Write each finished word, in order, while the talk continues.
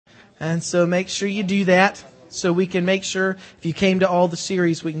And so make sure you do that so we can make sure if you came to all the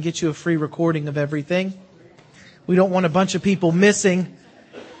series, we can get you a free recording of everything. We don't want a bunch of people missing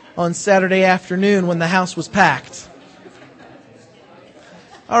on Saturday afternoon when the house was packed.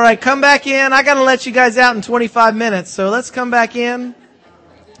 All right, come back in. I got to let you guys out in 25 minutes, so let's come back in.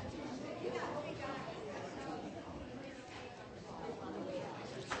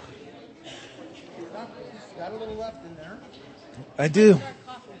 Got a little left in there. I do.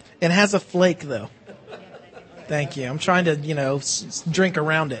 It has a flake, though. Thank you. I'm trying to, drink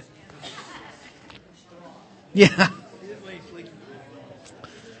around it. Yeah.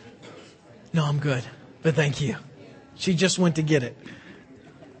 No, I'm good. But thank you. She just went to get it.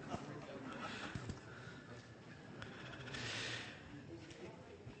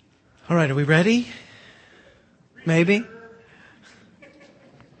 All right, are we ready? Maybe? I'm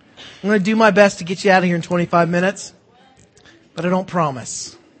going to do my best to get you out of here in 25 minutes. But I don't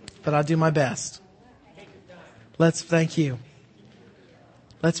promise. But I'll do my best. Let's thank you.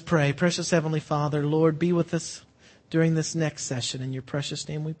 Let's pray. Precious Heavenly Father, Lord, be with us during this next session. In your precious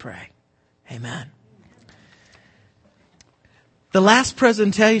name we pray. Amen. The last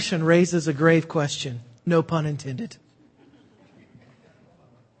presentation raises a grave question. No pun intended.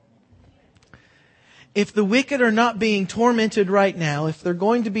 If the wicked are not being tormented right now, if they're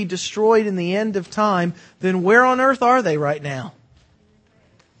going to be destroyed in the end of time, then where on earth are they right now?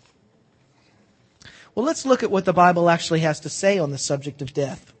 Well, let's look at what the Bible actually has to say on the subject of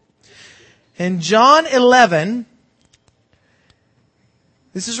death. In John 11,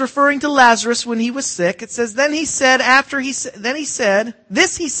 this is referring to Lazarus when he was sick. It says, and after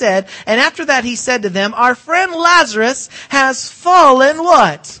that he said to them, our friend Lazarus has fallen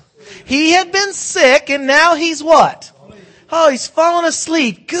what? He had been sick and now he's what? Oh, he's fallen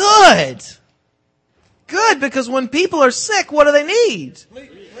asleep. Good. Good, because when people are sick, what do they need?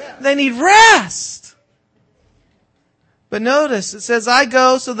 They need rest. But notice, it says, I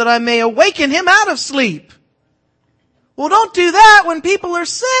go so that I may awaken him out of sleep. Well, don't do that when people are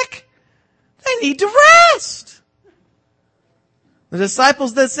sick. They need to rest. The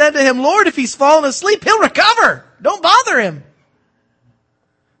disciples then said to him, Lord, if he's fallen asleep, he'll recover. Don't bother him.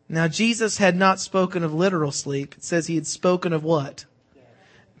 Now, Jesus had not spoken of literal sleep. It says he had spoken of what?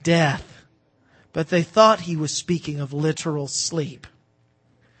 Death. But they thought he was speaking of literal sleep.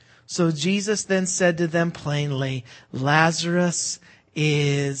 So Jesus then said to them plainly, Lazarus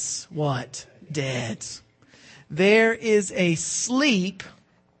is what? Dead. There is a sleep.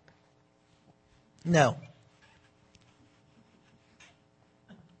 No.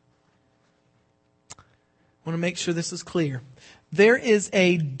 I want to make sure this is clear. There is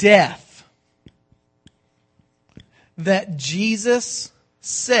a death that Jesus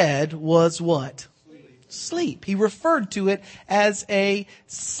said was what? Sleep. He referred to it as a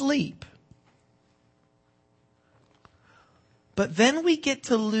sleep. But then we get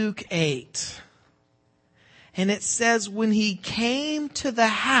to Luke 8. And it says, when he came to the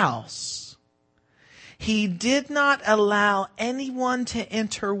house, he did not allow anyone to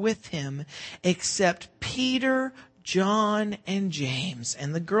enter with him except Peter, John, and James,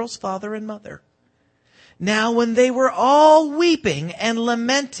 and the girl's father and mother. Now when they were all weeping and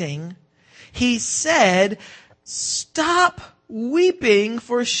lamenting, he said, stop weeping,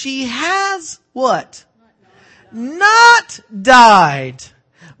 for she has what? Not died,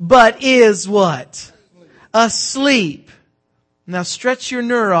 but is what? Asleep. Now stretch your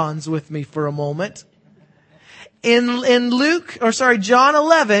neurons with me for a moment. In John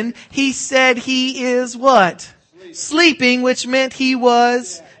 11, he said he is what? Sleeping, which meant he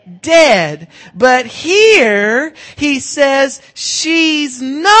was dead. But here he says she's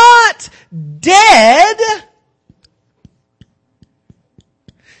not dead.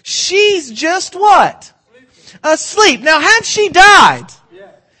 She's just what? Asleep. Now, had she died?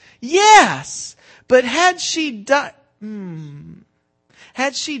 Yes. But had she died?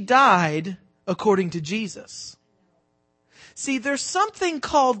 Had she died according to Jesus? See, there's something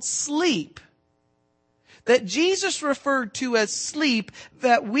called sleep that Jesus referred to as sleep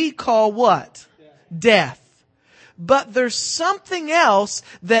that we call what? Death. But there's something else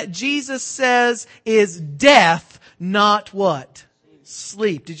that Jesus says is death, not what?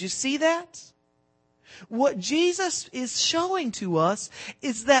 Sleep. Did you see that? What Jesus is showing to us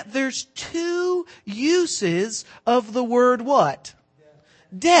is that there's two uses of the word what?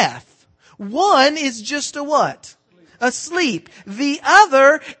 Death. One is just a what? Asleep. The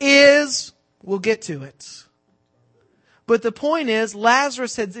other is, we'll get to it. But the point is,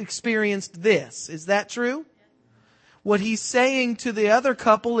 Lazarus had experienced this. Is that true? What he's saying to the other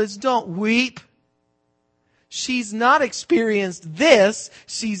couple is, don't weep. she's not experienced this,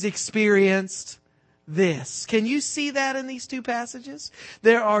 she's experienced this. Can you see that in these two passages?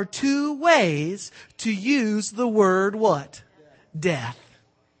 There are two ways to use the word what? Death.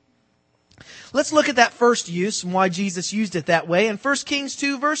 Let's look at that first use and why Jesus used it that way. In 1 Kings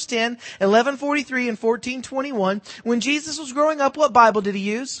 2 verse 10, 11:43 and 14:21, when Jesus was growing up, what Bible did he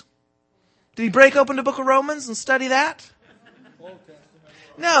use? Did he break open the book of Romans and study that?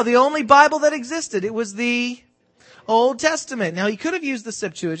 No, the only Bible that existed. It was the Old Testament. Now he could have used the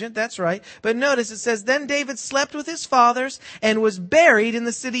Septuagint, that's right. But notice it says, then David slept with his fathers and was buried in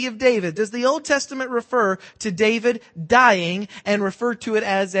the city of David. Does the Old Testament refer to David dying and refer to it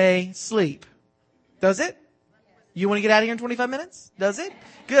as a sleep? Does it? You want to get out of here in 25 minutes? Does it?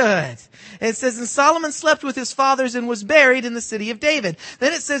 Good. It says, and Solomon slept with his fathers and was buried in the city of David.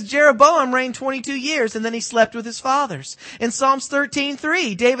 Then it says Jeroboam reigned 22 years and then he slept with his fathers. In Psalms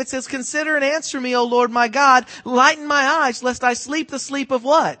 13:3, David says, consider and answer me, O Lord my God. Lighten my eyes lest I sleep the sleep of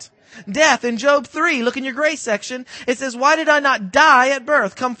what? Death. In Job 3, look in your gray section, it says, why did I not die at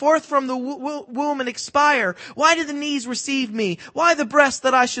birth? Come forth from the womb and expire. Why did the knees receive me? Why the breast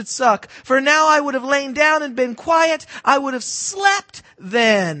that I should suck? For now I would have lain down and been quiet. I would have slept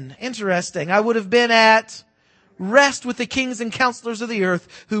then. Interesting. I would have been at rest with the kings and counselors of the earth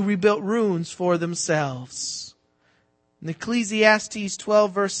who rebuilt ruins for themselves. In Ecclesiastes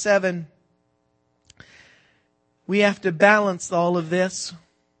 12 verse 7, we have to balance all of this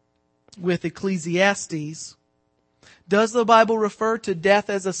with Ecclesiastes. Does the Bible refer to death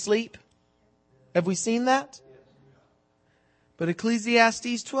as a sleep? Have we seen that? But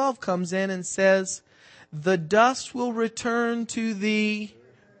Ecclesiastes 12 comes in and says, the dust will return to the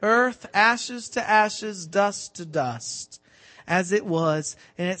earth, ashes to ashes, dust to dust, as it was.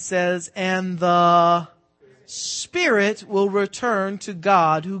 And it says, and the spirit will return to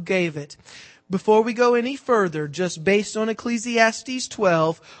God who gave it. Before we go any further, just based on Ecclesiastes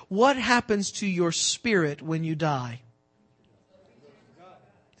 12, what happens to your spirit when you die?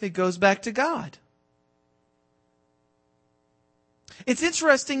 It goes back to God. It's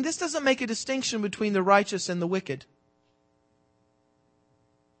interesting, this doesn't make a distinction between the righteous and the wicked.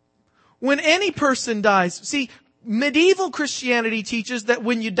 When any person dies, see, medieval Christianity teaches that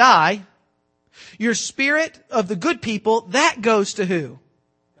when you die, your spirit of the good people, that goes to who?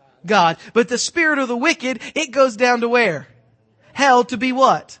 God. But the spirit of the wicked, it goes down to where? Hell, to be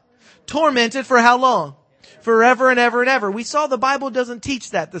what? Tormented for how long? Forever and ever and ever. We saw the Bible doesn't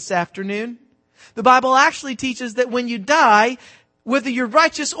teach that this afternoon. The Bible actually teaches that when you die, whether you're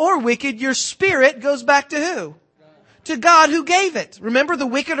righteous or wicked, your spirit goes back to who? To God who gave it. Remember, the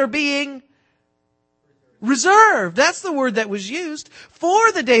wicked are being reserved. That's the word that was used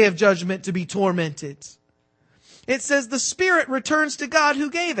for the day of judgment to be tormented. It says the spirit returns to God who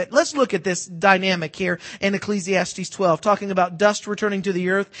gave it. Let's look at this dynamic here in Ecclesiastes 12, talking about dust returning to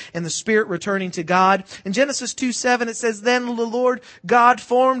the earth and the spirit returning to God. In Genesis 2:7, it says, then the Lord God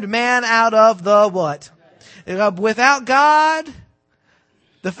formed man out of the what? Without God,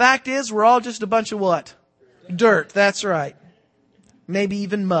 the fact is we're all just a bunch of what? Dirt. That's right. Maybe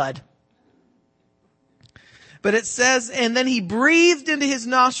even mud. But it says, and then he breathed into his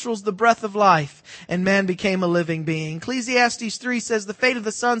nostrils the breath of life, and man became a living being. Ecclesiastes 3 says the fate of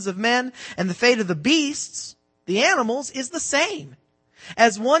the sons of men and the fate of the beasts, the animals, is the same.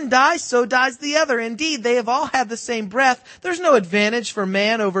 As one dies, so dies the other. Indeed, they have all had the same breath. There's no advantage for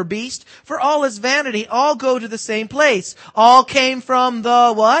man over beast, for all is vanity. All go to the same place. All came from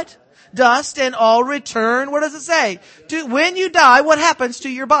the what? Dust, and all return. What does it say? When you die, what happens to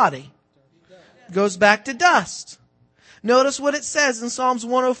your body? Goes back to dust. Notice what it says in Psalms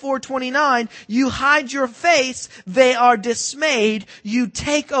 104:29. You hide your face, they are dismayed. You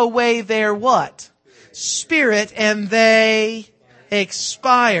take away their what? Spirit, and they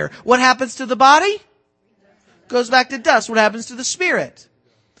expire. What happens to the body? Goes back to dust. What happens to the spirit?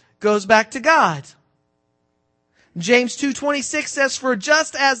 Goes back to God. James 2:26 says, for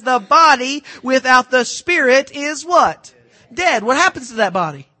just as the body without the spirit is what? Dead. What happens to that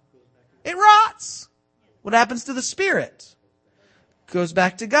body? It rots. What happens to the spirit? Goes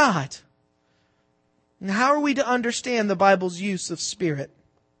back to God. Now, how are we to understand the Bible's use of spirit?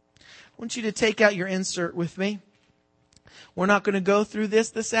 I want you to take out your insert with me. We're not going to go through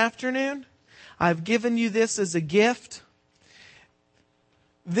this afternoon. I've given you this as a gift.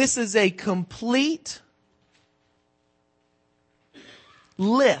 This is a complete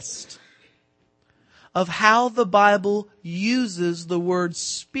list of how the Bible uses the word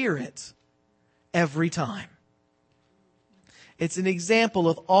spirit every time. It's an example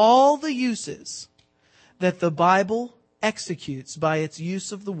of all the uses that the Bible executes by its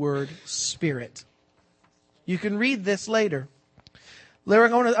use of the word spirit. You can read this later.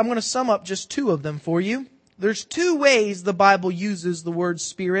 Larry, I'm going to sum up just two of them for you. There's two ways the Bible uses the word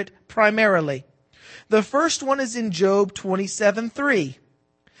Spirit primarily. The first one is in Job 27:3.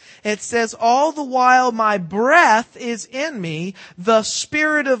 It says, all the while my breath is in me, the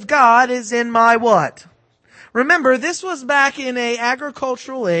Spirit of God is in my what? Remember, this was back in an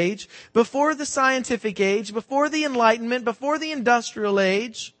agricultural age, before the scientific age, before the Enlightenment, before the industrial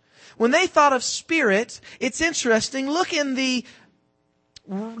age. When they thought of spirit, it's interesting. Look in the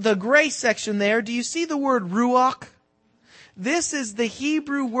gray section there. Do you see the word ruach? This is the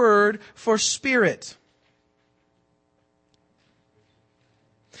Hebrew word for spirit.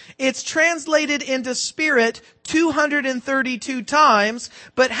 It's translated into spirit 232 times,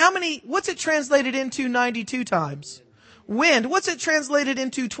 but what's it translated into 92 times? Wind. What's it translated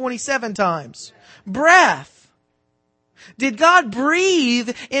into 27 times? Breath. Did God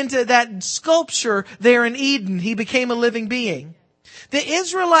breathe into that sculpture there in Eden? He became a living being. The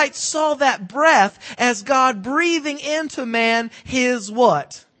Israelites saw that breath as God breathing into man His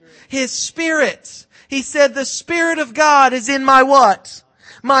what? His Spirit. He said, the Spirit of God is in my what?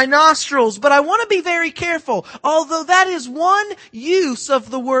 My nostrils. But I want to be very careful. Although that is one use of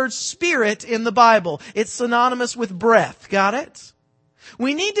the word Spirit in the Bible. It's synonymous with breath. Got it?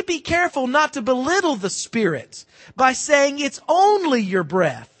 We need to be careful not to belittle the Spirit by saying it's only your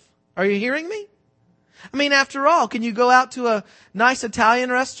breath. Are you hearing me? I mean, after all, can you go out to a nice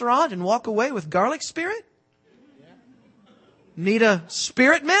Italian restaurant and walk away with garlic spirit? Need a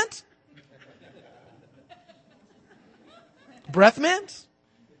spirit mint? Breath mint?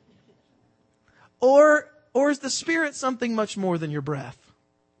 Or is the Spirit something much more than your breath?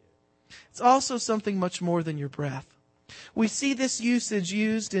 It's also something much more than your breath. We see this usage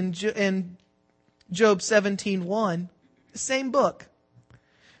used in Job 17:1, the same book.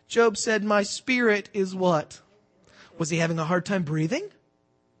 Job said, my spirit is what? Was he having a hard time breathing?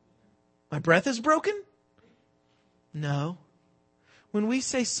 My breath is broken? No. When we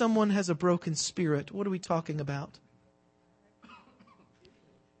say someone has a broken spirit, what are we talking about?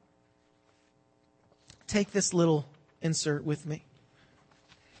 Take this little insert with me.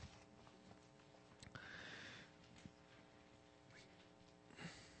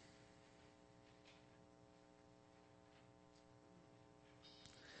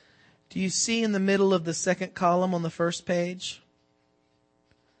 Do you see in the middle of the second column on the first page?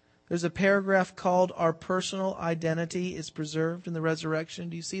 There's a paragraph called Our Personal Identity is Preserved in the Resurrection.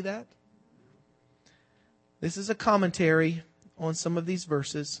 Do you see that? This is a commentary on some of these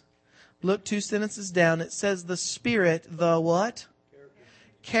verses. Look 2 sentences down. It says the Spirit, the what?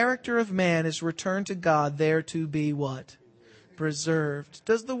 Character of man is returned to God, there to be what? Preserved.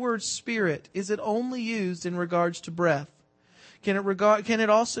 Does the word Spirit, is it only used in regards to breath? Can it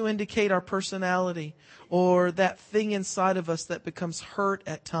also indicate our personality or that thing inside of us that becomes hurt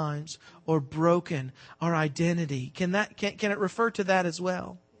at times or broken, our identity? Can it refer to that as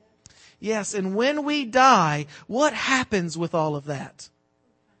well? Yes, and when we die, what happens with all of that?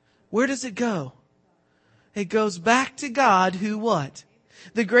 Where does it go? It goes back to God who what?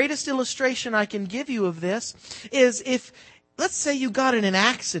 The greatest illustration I can give you of this is if, let's say you got in an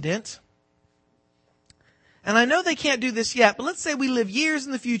accident. And I know they can't do this yet, but let's say we live years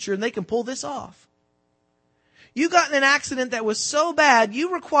in the future and they can pull this off. You got in an accident that was so bad,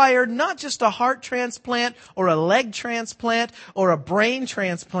 you required not just a heart transplant or a leg transplant or a brain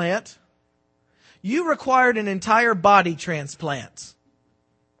transplant. You required an entire body transplant.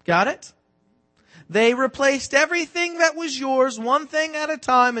 Got it? They replaced everything that was yours, one thing at a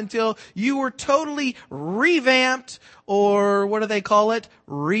time, until you were totally revamped, or what do they call it?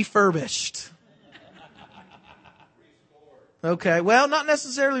 Refurbished. Okay, well, not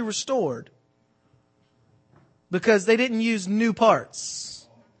necessarily restored. Because they didn't use new parts.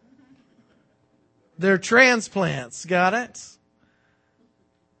 They're transplants, got it?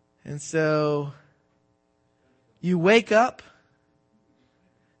 And so, you wake up,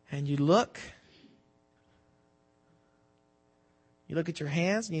 and you look at your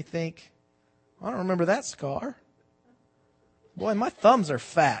hands and you think, I don't remember that scar. Boy, my thumbs are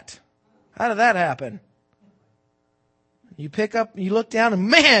fat. How did that happen? You you look down and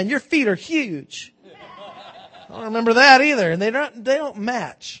man, your feet are huge. I don't remember that either. And they don't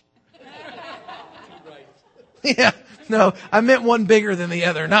match. Yeah, no, I meant one bigger than the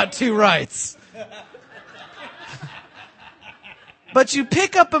other, not two rights. But you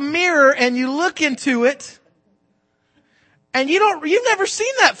pick up a mirror and you look into it and you've never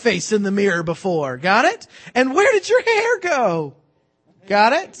seen that face in the mirror before. Got it? And where did your hair go?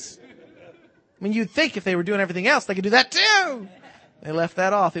 Got it? I mean, you'd think if they were doing everything else, they could do that too. They left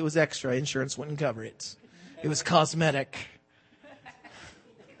that off. It was extra. Insurance wouldn't cover it. It was cosmetic.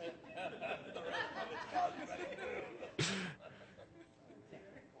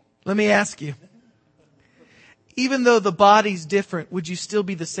 Let me ask you, even though the body's different, would you still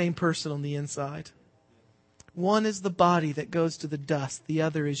be the same person on the inside? One is the body that goes to the dust. The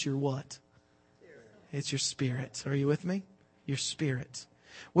other is your what? It's your spirit. Are you with me? Your spirit.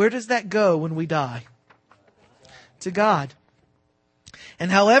 Where does that go when we die? To God.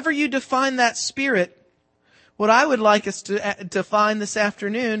 And however you define that spirit, what I would like us to find this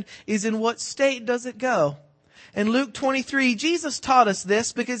afternoon is in what state does it go? In Luke 23, Jesus taught us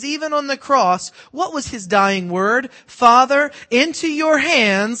this because even on the cross, what was His dying word? Father, into your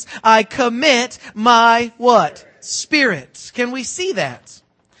hands I commit my what? Spirit. Can we see that?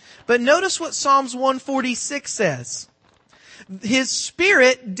 But notice what Psalms 146 says. His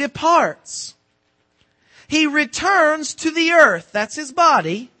spirit departs. He returns to the earth. That's His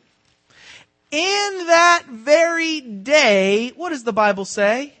body. In that very day, what does the Bible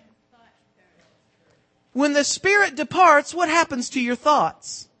say? When the spirit departs, what happens to your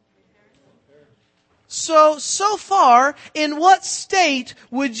thoughts? So far, in what state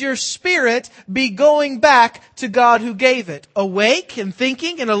would your spirit be going back to God who gave it? Awake and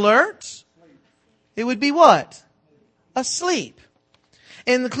thinking and alert? It would be what? Asleep.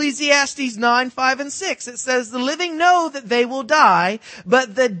 In Ecclesiastes 9, 5, and 6, it says, the living know that they will die,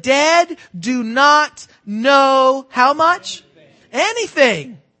 but the dead do not know how much?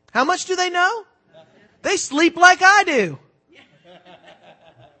 Anything. How much do they know? They sleep like I do.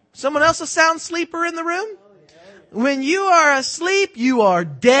 Someone else a sound sleeper in the room? When you are asleep, you are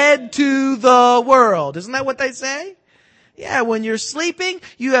dead to the world. Isn't that what they say? Yeah, when you're sleeping,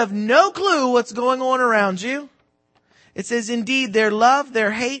 you have no clue what's going on around you. It says, indeed, their love,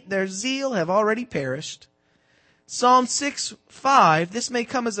 their hate, their zeal have already perished. Psalm 6, 5, this may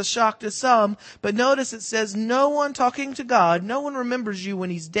come as a shock to some, but notice it says, no one talking to God, no one remembers you when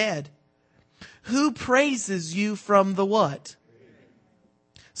He's dead. Who praises you from the what?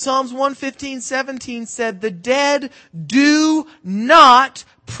 Psalms 115, 17 said, the dead do not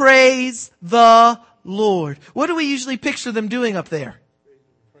praise the Lord. What do we usually picture them doing up there?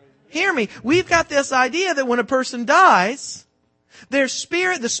 Hear me. We've got this idea that when a person dies, their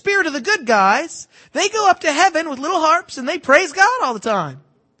spirit, the spirit of the good guys, they go up to heaven with little harps and they praise God all the time.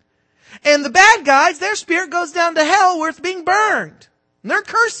 And the bad guys, their spirit goes down to hell where it's being burned. And they're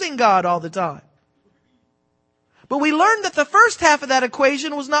cursing God all the time. But we learned that the first half of that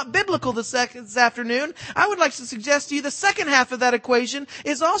equation was not biblical this afternoon. I would like to suggest to you the second half of that equation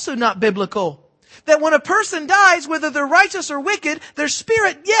is also not biblical. That when a person dies, whether they're righteous or wicked, their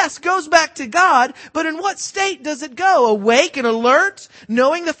spirit, yes, goes back to God. But in what state does it go? Awake and alert,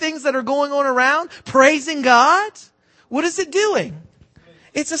 knowing the things that are going on around, praising God? What is it doing?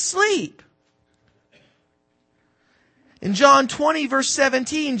 It's asleep. In John 20, verse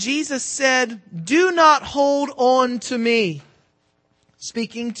 17, Jesus said, do not hold on to me.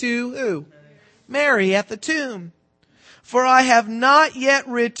 Speaking to who? Mary at the tomb. For I have not yet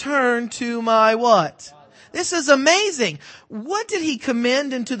returned to my what? This is amazing. What did He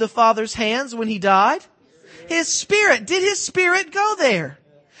commend into the Father's hands when He died? His spirit. Did His spirit go there?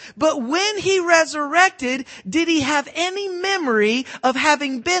 But when He resurrected, did He have any memory of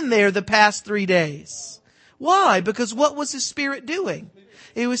having been there the past 3 days? Why? Because what was His spirit doing?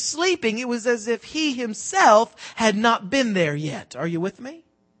 It was sleeping. It was as if He Himself had not been there yet. Are you with me?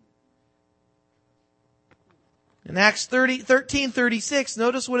 In Acts 13:36,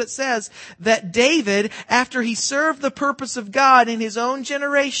 notice what it says, that David, after he served the purpose of God in his own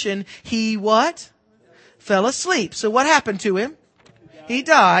generation, he what? Fell asleep. So what happened to him? He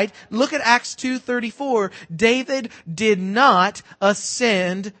died. Look at Acts 2:34. David did not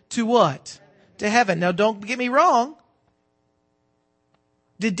ascend to what? To heaven. Now don't get me wrong.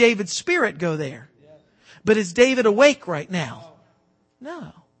 Did David's spirit go there? But is David awake right now?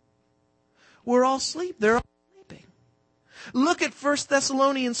 No. We're all asleep. They're all sleeping. Look at 1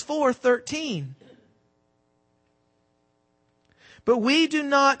 Thessalonians 4:13. But we do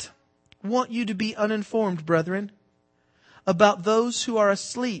not want you to be uninformed, brethren, about those who are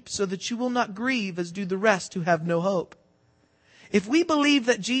asleep, so that you will not grieve as do the rest who have no hope. If we believe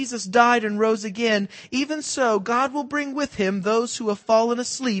that Jesus died and rose again, even so, God will bring with Him those who have fallen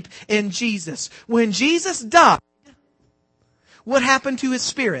asleep in Jesus. When Jesus died, what happened to His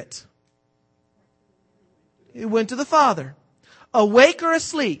spirit? It went to the Father. Awake or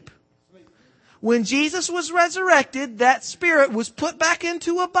asleep? When Jesus was resurrected, that spirit was put back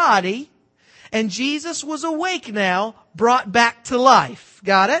into a body, and Jesus was awake now, brought back to life.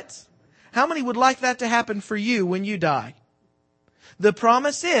 Got it? How many would like that to happen for you when you die? The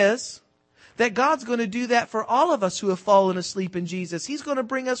promise is that God's going to do that for all of us who have fallen asleep in Jesus. He's going to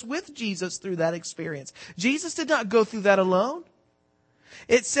bring us with Jesus through that experience. Jesus did not go through that alone.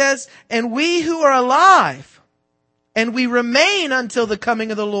 It says, and we who are alive and we remain until the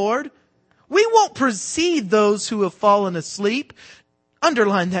coming of the Lord, we won't precede those who have fallen asleep.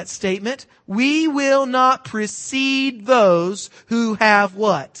 Underline that statement. We will not precede those who have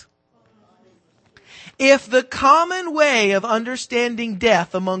what? If the common way of understanding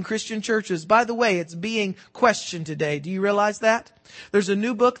death among Christian churches, by the way, it's being questioned today. Do you realize that? There's a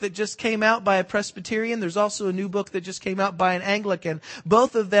new book that just came out by a Presbyterian. There's also a new book that just came out by an Anglican.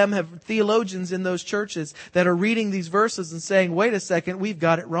 Both of them have theologians in those churches that are reading these verses and saying, wait a second, we've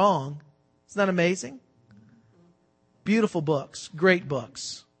got it wrong. Isn't that amazing? Beautiful books, great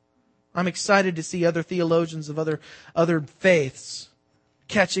books. I'm excited to see other theologians of other faiths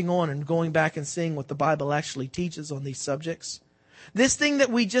catching on and going back and seeing what the Bible actually teaches on these subjects. This thing that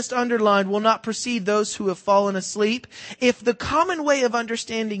we just underlined will not precede those who have fallen asleep. If the common way of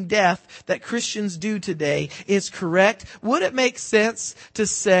understanding death that Christians do today is correct, would it make sense to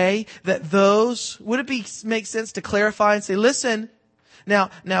say that make sense to clarify and say, listen,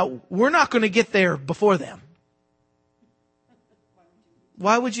 now we're not going to get there before them.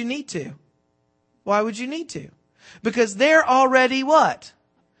 Why would you need to? Why would you need to? Because they're already what?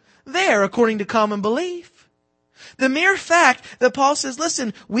 There, according to common belief. The mere fact that Paul says,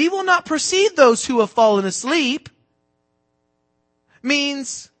 listen, we will not precede those who have fallen asleep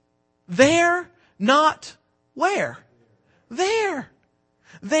means they're not where? There.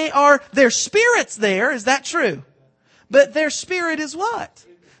 Their spirit's there, is that true? But their spirit is what?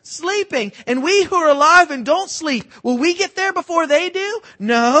 Sleeping. And we who are alive and don't sleep, will we get there before they do?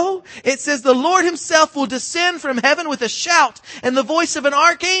 No. It says the Lord himself will descend from heaven with a shout and the voice of an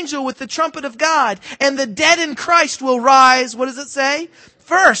archangel with the trumpet of God. And the dead in Christ will rise, what does it say?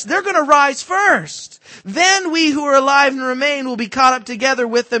 First. They're going to rise first. Then we who are alive and remain will be caught up together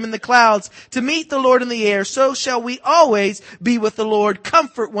with them in the clouds to meet the Lord in the air. So shall we always be with the Lord.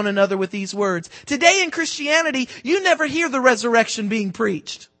 Comfort one another with these words. Today in Christianity, you never hear the resurrection being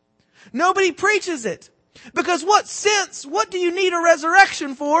preached. Nobody preaches it. Because what do you need a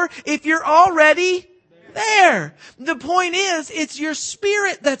resurrection for if you're already there? The point is, it's your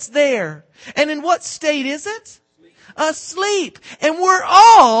spirit that's there. And in what state is it? Asleep. And we're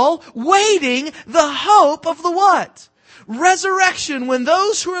all waiting the hope of the what? Resurrection, when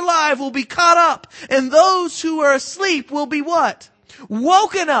those who are alive will be caught up and those who are asleep will be what?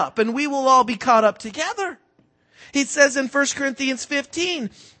 Woken up, and we will all be caught up together. He says in 1 Corinthians 15,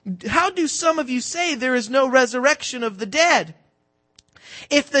 how do some of you say there is no resurrection of the dead?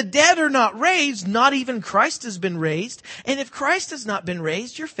 If the dead are not raised, not even Christ has been raised. And if Christ has not been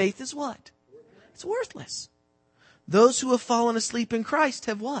raised, your faith is what? It's worthless. Those who have fallen asleep in Christ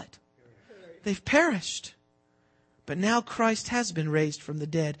have what? They've perished. But now Christ has been raised from the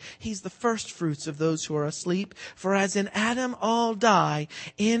dead. He's the first fruits of those who are asleep. For as in Adam all die,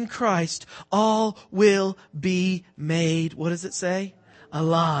 in Christ all will be made, what does it say?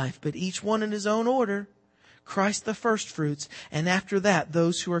 Alive. But each one in his own order. Christ the first fruits, and after that,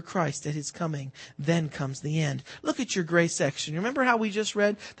 those who are Christ at his coming. Then comes the end. Look at your gray section. Remember how we just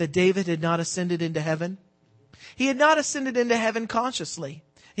read that David had not ascended into heaven? He had not ascended into heaven consciously.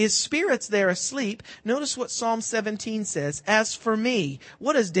 His spirit's there asleep. Notice what Psalm 17 says. As for me,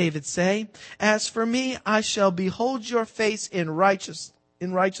 what does David say? As for me, I shall behold your face in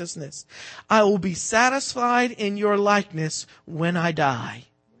righteousness. I will be satisfied in your likeness when I die.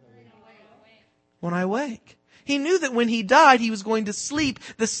 When I wake. He knew that when he died, he was going to sleep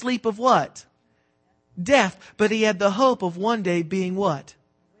the sleep of what? Death. But he had the hope of one day being what?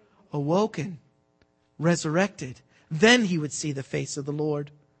 Awoken. Resurrected. Then he would see the face of the Lord.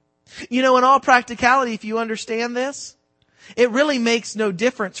 You know, in all practicality, if you understand this, it really makes no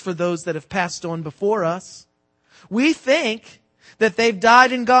difference for those that have passed on before us. We think that they've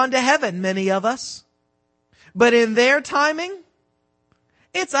died and gone to heaven, many of us. But in their timing,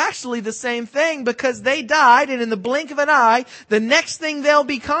 it's actually the same thing, because they died, and in the blink of an eye, the next thing they'll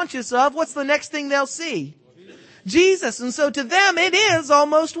be conscious of, what's the next thing they'll see? Jesus. And so to them, it is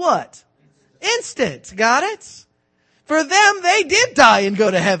almost what? Instant. Got it? For them, they did die and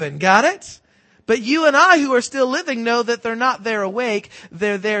go to heaven. Got it? But you and I who are still living know that they're not there awake.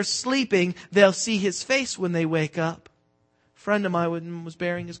 They're there sleeping. They'll see his face when they wake up. A friend of mine was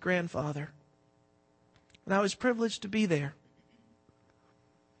burying his grandfather. And I was privileged to be there.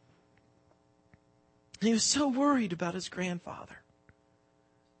 And he was so worried about his grandfather.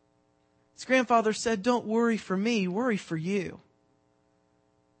 His grandfather said, "Don't worry for me, worry for you."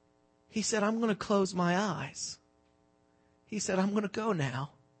 He said, "I'm going to close my eyes." He said, "I'm going to go now.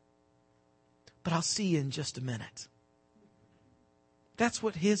 but I'll see you in just a minute. That's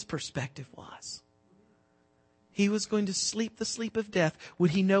what his perspective was. He was going to sleep the sleep of death.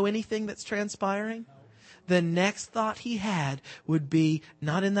 Would he know anything that's transpiring? The next thought he had would be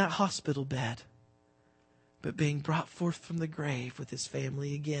not in that hospital bed, but being brought forth from the grave with his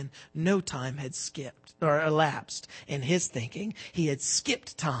family again. No time had skipped or elapsed in his thinking. He had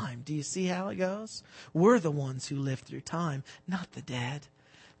skipped time. Do you see how it goes? We're the ones who live through time, not the dead.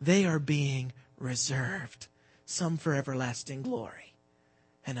 They are being reserved, some for everlasting glory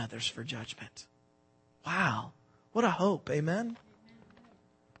and others for judgment. Wow, what a hope, amen?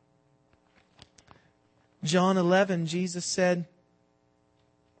 John 11, Jesus said,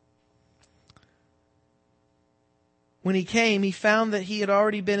 when he came, he found that he had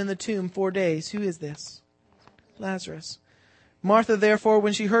already been in the tomb 4 days. Who is this? Lazarus. Martha, therefore,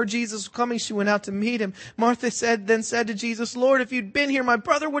 when she heard Jesus was coming, she went out to meet him. Martha then said to Jesus, Lord, if you'd been here, my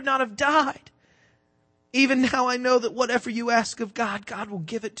brother would not have died. Even now I know that whatever you ask of God, God will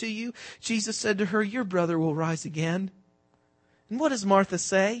give it to you. Jesus said to her, your brother will rise again. And what does Martha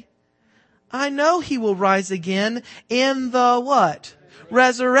say? I know he will rise again in the what?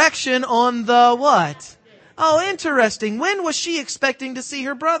 Resurrection on the what? Oh, interesting. When was she expecting to see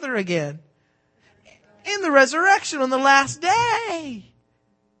her brother again? In the resurrection on the last day.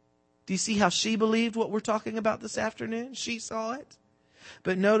 Do you see how she believed what we're talking about this afternoon? She saw it.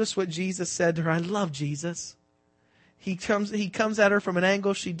 But notice what Jesus said to her. I love Jesus. He comes at her from an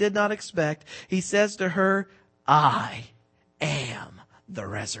angle she did not expect. He says to her, I am the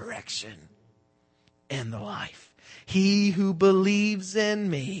resurrection and the life. He who believes in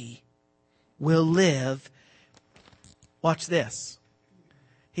me will live. Watch this.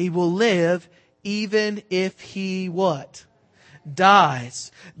 He will live even if he what?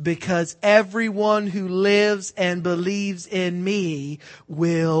 Dies. Because everyone who lives and believes in me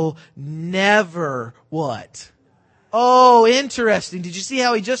will never what? Oh, interesting. Did you see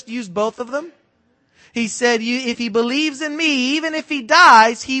how he just used both of them? He said, if he believes in me, even if he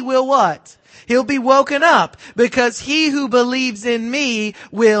dies, he will what? He'll be woken up, because he who believes in me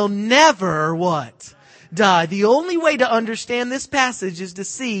will never what? Die. The only way to understand this passage is to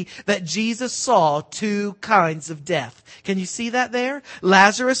see that Jesus saw two kinds of death. Can you see that there?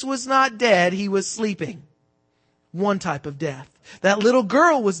 Lazarus was not dead, he was sleeping. One type of death. That little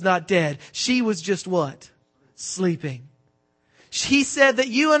girl was not dead, she was just what? Sleeping. He said that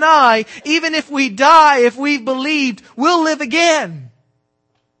you and I, even if we die, if we've believed, we'll live again.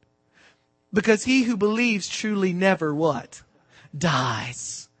 Because he who believes truly never what?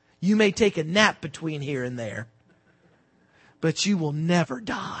 Dies. You may take a nap between here and there, but you will never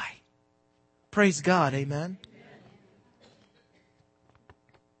die. Praise God, amen.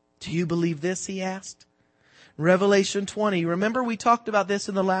 Do you believe this, he asked? Revelation 20. Remember we talked about this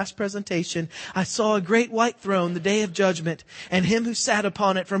in the last presentation. I saw a great white throne, the day of judgment, and him who sat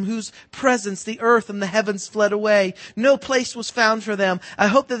upon it, from whose presence the earth and the heavens fled away. No place was found for them. I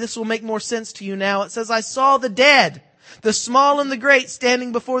hope that this will make more sense to you now. It says, I saw the dead, the small and the great,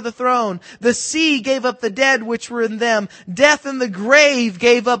 standing before the throne. The sea gave up the dead which were in them. Death and the grave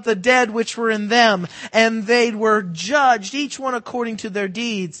gave up the dead which were in them. And they were judged, each one according to their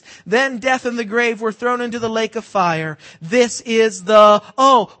deeds. Then death and the grave were thrown into the lake of fire. This is the,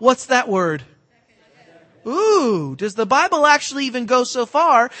 what's that word? Ooh, does the Bible actually even go so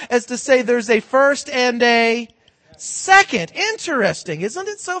far as to say there's a first and a second? Interesting, isn't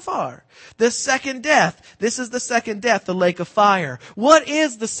it so far? The second death. This is the second death, the lake of fire. What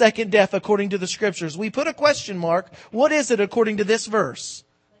is the second death according to the scriptures? We put a question mark. What is it according to this verse?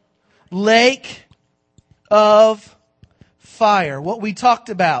 Lake of fire. What we talked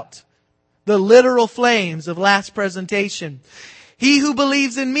about. The literal flames of last presentation. He who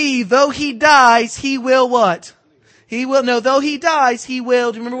believes in me, though he dies, he will what? Though he dies, he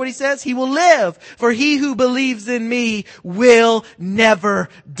will, do you remember what he says? He will live. For he who believes in me will never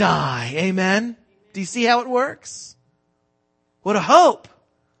die. Amen? Do you see how it works? What a hope.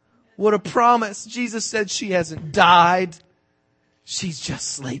 What a promise. Jesus said she hasn't died. She's just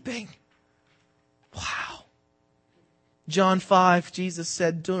sleeping. Wow. John 5, Jesus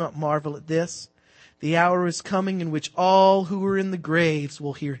said, do not marvel at this. The hour is coming in which all who are in the graves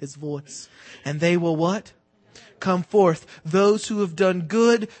will hear his voice. And they will what? Come forth. Those who have done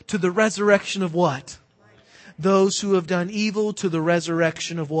good to the resurrection of what? Those who have done evil to the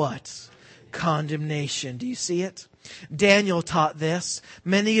resurrection of what? Condemnation. Do you see it? Daniel taught this.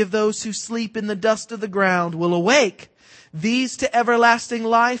 Many of those who sleep in the dust of the ground will awake. These to everlasting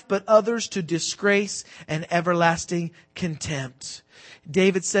life, but others to disgrace and everlasting contempt.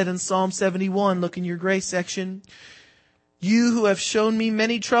 David said in Psalm 71, look in your grace section, You who have shown me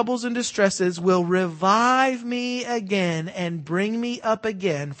many troubles and distresses will revive me again and bring me up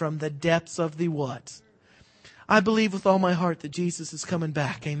again from the depths of the what? I believe with all my heart that Jesus is coming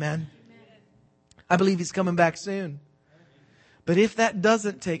back. Amen. I believe He's coming back soon. But if that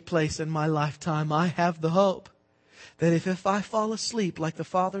doesn't take place in my lifetime, I have the hope that if I fall asleep like the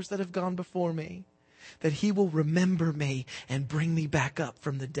fathers that have gone before me, that He will remember me and bring me back up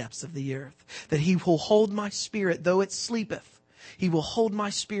from the depths of the earth. That He will hold my spirit, though it sleepeth. He will hold my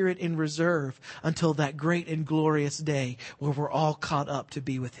spirit in reserve until that great and glorious day where we're all caught up to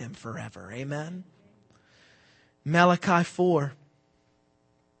be with Him forever. Amen. Malachi 4.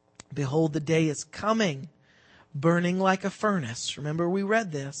 Behold, the day is coming, burning like a furnace. Remember, we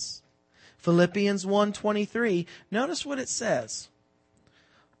read this. Philippians 1:23. Notice what it says.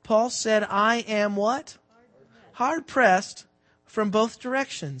 Paul said, I am what? Hard pressed from both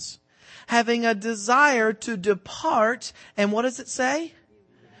directions, having a desire to depart. And what does it say?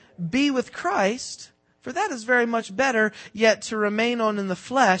 Be with Christ. For that is very much better, yet to remain on in the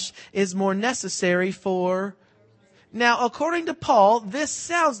flesh is more necessary for... Now, according to Paul, this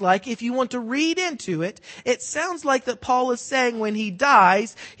sounds like, if you want to read into it, it sounds like that Paul is saying when he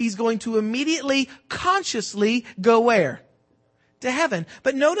dies, he's going to immediately, consciously go where? To heaven.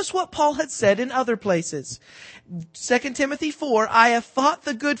 But notice what Paul had said in other places. 2 Timothy 4, I have fought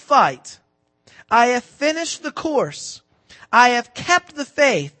the good fight. I have finished the course. I have kept the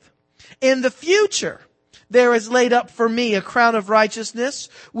faith. In the future, there is laid up for me a crown of righteousness,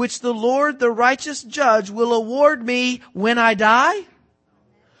 which the Lord, the righteous judge, will award me when I die.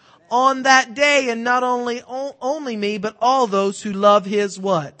 On that day, and not only me, but all those who love His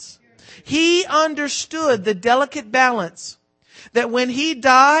what? He understood the delicate balance that when He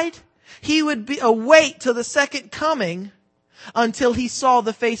died, He would await till the second coming until He saw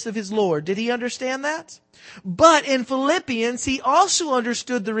the face of His Lord. Did He understand that? But in Philippians, he also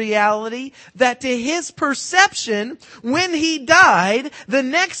understood the reality that to his perception, when he died, the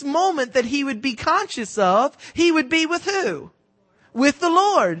next moment that he would be conscious of, he would be with who? With the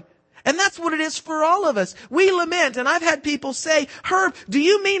Lord. And that's what it is for all of us. We lament, and I've had people say, Herb, do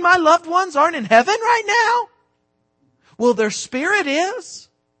you mean my loved ones aren't in heaven right now? Well, their spirit is.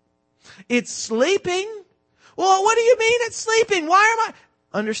 It's sleeping. Well, what do you mean it's sleeping? Why am I...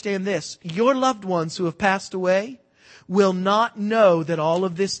 Understand this, your loved ones who have passed away will not know that all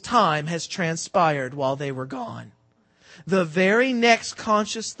of this time has transpired while they were gone. The very next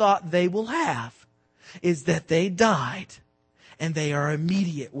conscious thought they will have is that they died and they are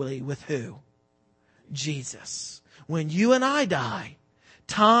immediately with who? Jesus. When you and I die,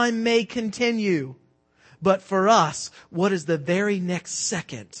 time may continue, but for us, what is the very next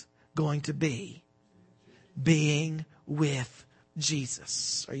second going to be? Being with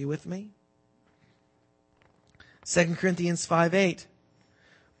Jesus. Are you with me? 2 Corinthians 5:8.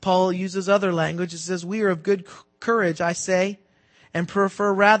 Paul uses other language. It says, we are of good courage, I say, and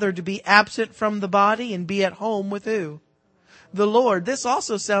prefer rather to be absent from the body and be at home with who? The Lord. This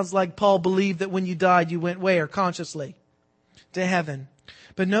also sounds like Paul believed that when you died, you went where? Consciously. To heaven.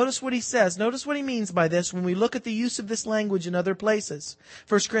 But notice what he says. Notice what he means by this when we look at the use of this language in other places.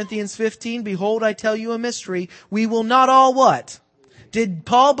 1 Corinthians 15, behold, I tell you a mystery. We will not all what? Did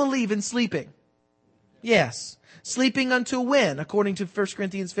Paul believe in sleeping? Yes. Sleeping until when? According to 1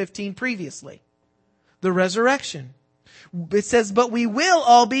 Corinthians 15 previously. The resurrection. It says, but we will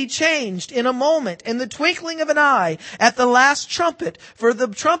all be changed in a moment, in the twinkling of an eye, at the last trumpet. For the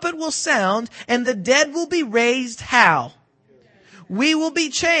trumpet will sound, and the dead will be raised. How? We will be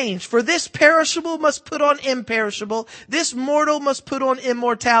changed. For this perishable must put on imperishable. This mortal must put on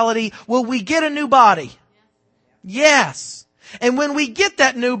immortality. Will we get a new body? Yes. And when we get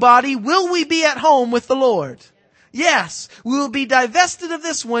that new body, will we be at home with the Lord? Yes. We will be divested of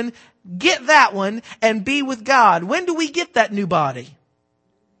this one, get that one, and be with God. When do we get that new body?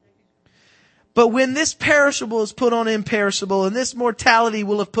 But when this perishable is put on imperishable, and this mortality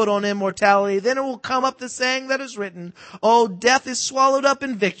will have put on immortality, then it will come up the saying that is written, O death is swallowed up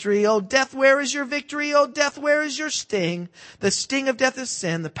in victory. O death, where is your victory? O death, where is your sting? The sting of death is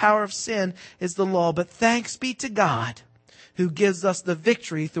sin. The power of sin is the law. But thanks be to God, who gives us the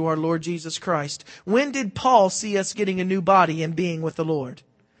victory through our Lord Jesus Christ. When did Paul see us getting a new body and being with the Lord?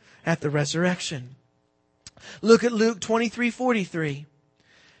 At the resurrection. Look at Luke 23:43.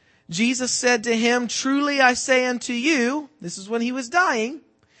 Jesus said to him, truly I say unto you, this is when he was dying,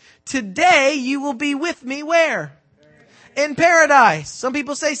 today you will be with me where? In paradise. Some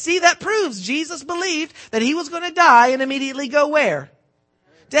people say, see, that proves Jesus believed that he was going to die and immediately go where?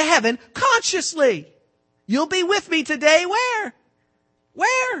 To heaven, consciously. You'll be with me today where?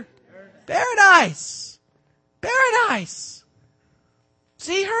 Where? Paradise. Paradise.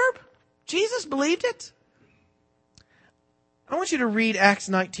 See, Herb? Jesus believed it. I want you to read Acts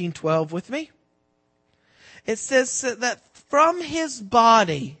 19:12 with me. It says that from his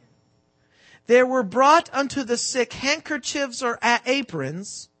body there were brought unto the sick handkerchiefs or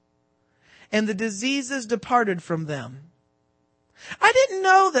aprons, and the diseases departed from them. I didn't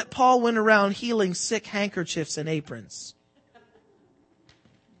know that Paul went around healing sick handkerchiefs and aprons.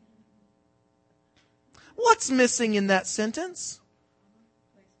 What's missing in that sentence?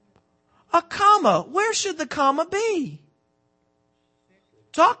 A comma. Where should the comma be?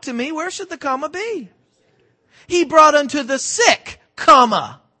 Talk to me. Where should the comma be? He brought unto the sick,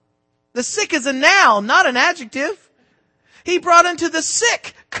 comma. The sick is a noun, not an adjective. He brought unto the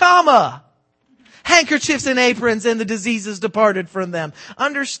sick, comma. Handkerchiefs and aprons, and the diseases departed from them.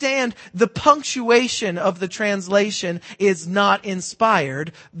 Understand, the punctuation of the translation is not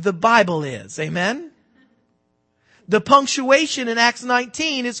inspired. The Bible is. Amen? The punctuation in Acts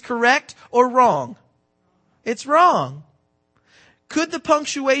 19 is correct or wrong? It's wrong. Could the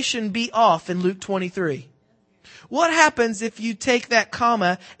punctuation be off in Luke 23? What happens if you take that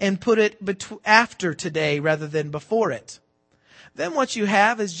comma and put it after today rather than before it? Then what you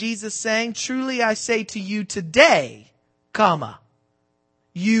have is Jesus saying, truly I say to you today, comma,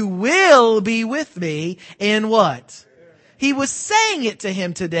 you will be with me in what? He was saying it to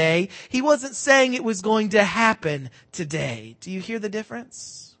him today. He wasn't saying it was going to happen today. Do you hear the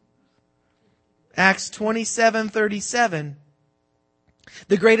difference? Acts 27:37.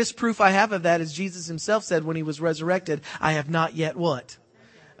 The greatest proof I have of that is Jesus himself said when he was resurrected, I have not yet what?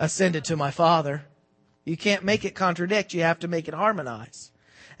 Ascended to my Father. You can't make it contradict. You have to make it harmonize.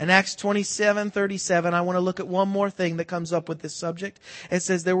 In Acts 27:37, I want to look at one more thing that comes up with this subject. It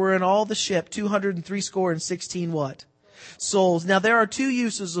says there were in all the ship 216 what? Souls. Now there are two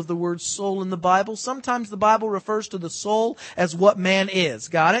uses of the word soul in the Bible. Sometimes the Bible refers to the soul as what man is.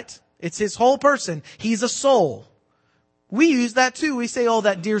 Got it? It's his whole person. He's a soul. We use that too. We say, oh,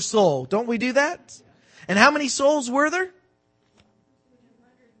 that dear soul. Don't we do that? And how many souls were there?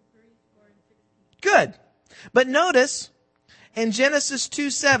 Good. But notice, in Genesis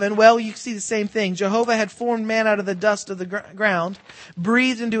 2:7, well, you see the same thing. Jehovah had formed man out of the dust of the ground,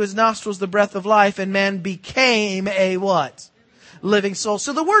 breathed into his nostrils the breath of life, and man became a what? Living soul.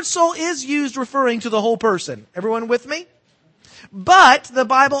 So the word soul is used referring to the whole person. Everyone with me? But the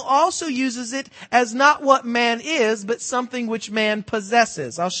Bible also uses it as not what man is, but something which man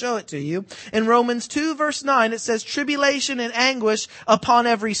possesses. I'll show it to you. In Romans 2 verse 9, it says, tribulation and anguish upon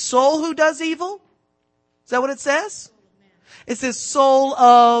every soul who does evil. Is that what it says? It says soul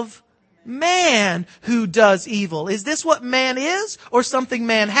of man who does evil. Is this what man is or something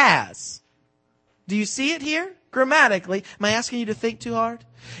man has? Do you see it here? Grammatically. Am I asking you to think too hard?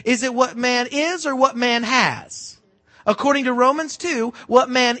 Is it what man is or what man has? According to Romans 2, what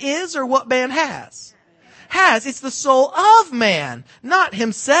man is or what man has? Has. It's the soul of man, not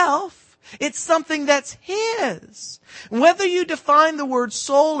himself. It's something that's his. Whether you define the word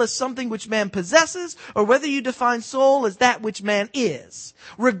soul as something which man possesses or whether you define soul as that which man is,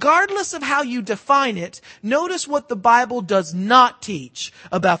 regardless of how you define it, notice what the Bible does not teach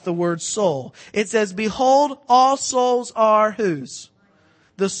about the word soul. It says, behold, all souls are whose?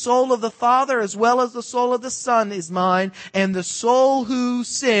 The soul of the Father as well as the soul of the Son is mine, and the soul who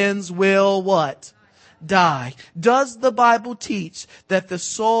sins will what? Die. Does the Bible teach that the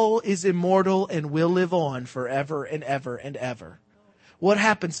soul is immortal and will live on forever and ever and ever? What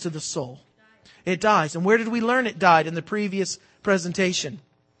happens to the soul? It dies. And where did we learn it died in the previous presentation?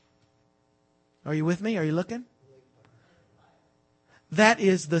 Are you with me? Are you looking? That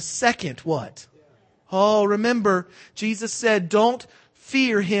is the second what? Oh, remember, Jesus said, don't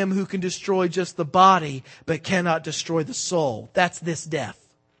fear him who can destroy just the body, but cannot destroy the soul. That's this death.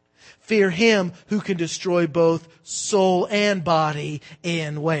 Fear him who can destroy both soul and body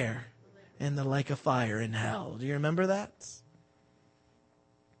in where? In the lake of fire in hell. Do you remember that?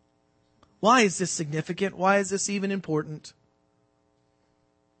 Why is this significant? Why is this even important?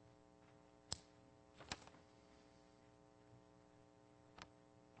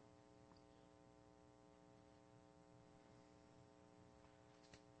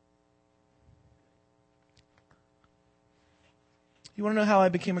 You want to know how I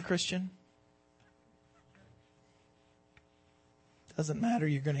became a Christian? Doesn't matter.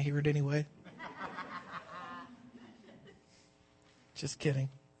 You're going to hear it anyway. Just kidding.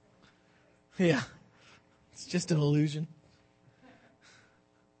 Yeah. It's just an illusion.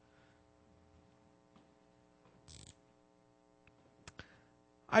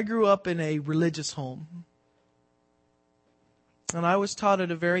 I grew up in a religious home. And I was taught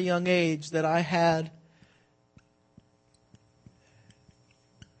at a very young age that I had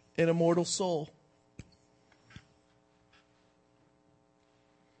an immortal soul.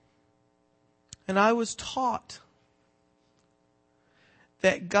 And I was taught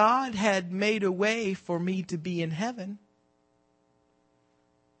that God had made a way for me to be in heaven,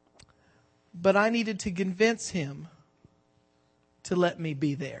 but I needed to convince Him to let me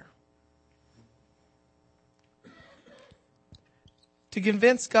be there. To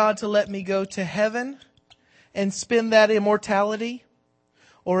convince God to let me go to heaven and spend that immortality,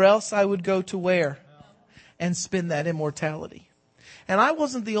 or else I would go to where? And spend that immortality. And I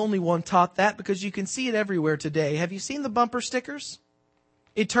wasn't the only one taught that, because you can see it everywhere today. Have you seen the bumper stickers?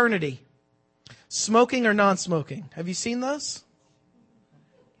 Eternity. Smoking or non-smoking. Have you seen those?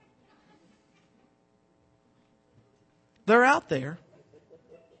 They're out there.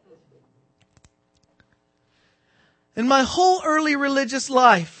 In my whole early religious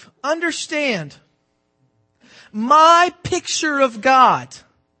life, understand, my picture of God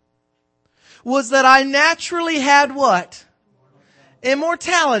was that I naturally had what?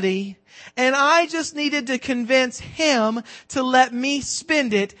 Immortality, and I just needed to convince Him to let me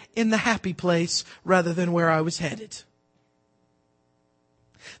spend it in the happy place rather than where I was headed.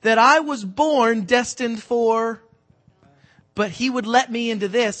 That I was born destined for, but He would let me into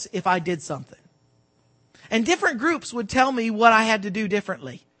this if I did something. And different groups would tell me what I had to do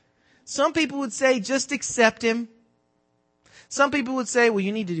differently. Some people would say, just accept Him. Some people would say, well,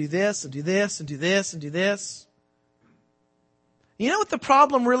 you need to do this and do this and do this and do this. You know what the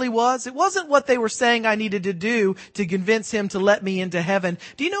problem really was? It wasn't what they were saying I needed to do to convince Him to let me into heaven.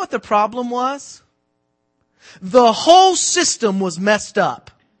 Do you know what the problem was? The whole system was messed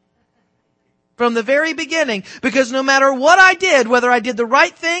up. From the very beginning, because no matter what I did, whether I did the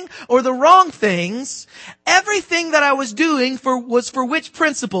right thing or the wrong things, everything that I was doing was for which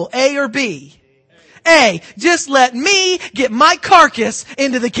principle? A or B? A. Just let me get my carcass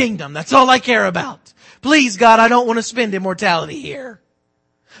into the kingdom. That's all I care about. Please, God, I don't want to spend immortality here.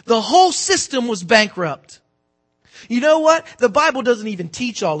 The whole system was bankrupt. You know what? The Bible doesn't even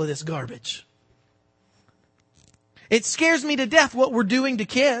teach all of this garbage. It scares me to death what we're doing to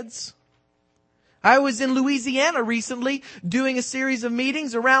kids. I was in Louisiana recently doing a series of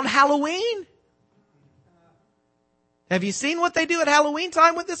meetings around Halloween. Have you seen what they do at Halloween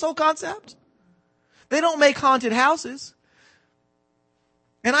time with this whole concept? They don't make haunted houses.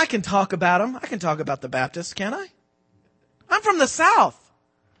 And I can talk about them. I can talk about the Baptists, can I? I'm from the South.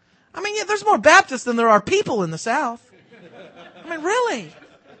 I mean, yeah, there's more Baptists than there are people in the South. I mean, really.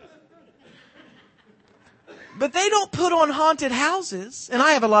 But they don't put on haunted houses. And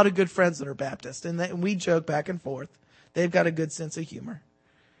I have a lot of good friends that are Baptist, and we joke back and forth. They've got a good sense of humor.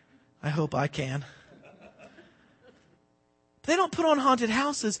 I hope I can. They don't put on haunted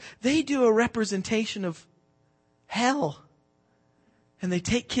houses. They do a representation of hell. And they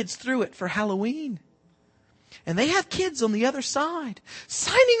take kids through it for Halloween. And they have kids on the other side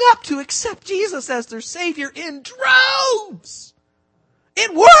signing up to accept Jesus as their Savior in droves.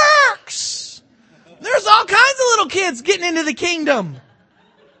 It works. There's all kinds of little kids getting into the kingdom.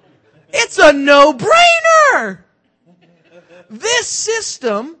 It's a no-brainer. This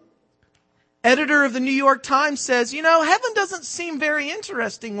system, editor of the New York Times says, heaven doesn't seem very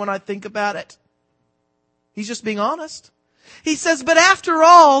interesting when I think about it. He's just being honest. He says, but after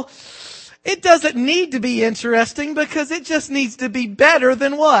all, it doesn't need to be interesting because it just needs to be better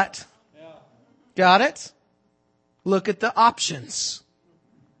than what? Yeah. Got it? Look at the options.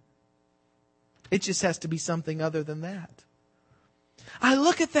 It just has to be something other than that. I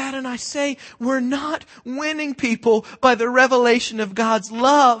look at that and I say, we're not winning people by the revelation of God's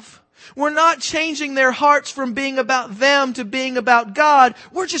love. We're not changing their hearts from being about them to being about God.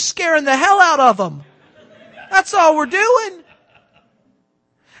 We're just scaring the hell out of them. That's all we're doing.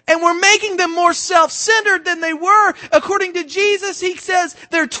 And we're making them more self-centered than they were. According to Jesus, He says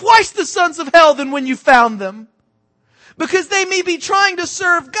they're twice the sons of hell than when you found them. Because they may be trying to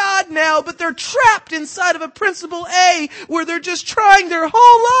serve God now, but they're trapped inside of a principle A where they're just trying their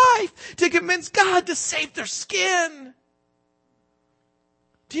whole life to convince God to save their skin.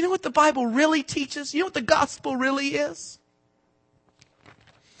 Do you know what the Bible really teaches? You know what the gospel really is?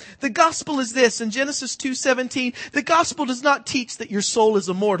 The gospel is this, in Genesis 2:17, the gospel does not teach that your soul is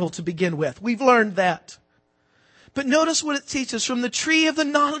immortal to begin with. We've learned that. But notice what it teaches. From the tree of the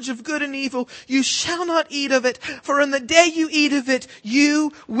knowledge of good and evil, you shall not eat of it, for in the day you eat of it,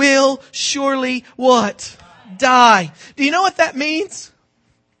 you will surely what? Die. Do you know what that means?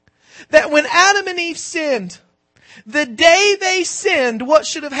 That when Adam and Eve sinned, the day they sinned, what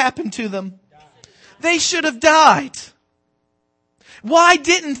should have happened to them? They should have died. Why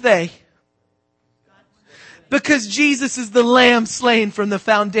didn't they? Because Jesus is the Lamb slain from the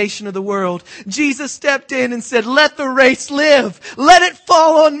foundation of the world. Jesus stepped in and said, let the race live. Let it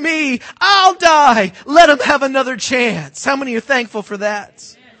fall on me. I'll die. Let him have another chance. How many are thankful for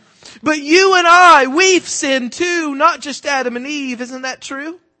that? But you and I, we've sinned too, not just Adam and Eve. Isn't that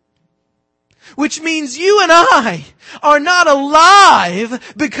true? Which means you and I are not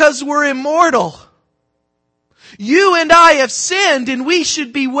alive because we're immortal. You and I have sinned and we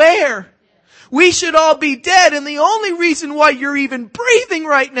should beware. We should all be dead, and the only reason why you're even breathing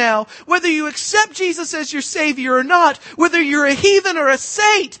right now, whether you accept Jesus as your Savior or not, whether you're a heathen or a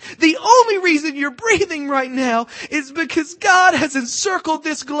saint, the only reason you're breathing right now is because God has encircled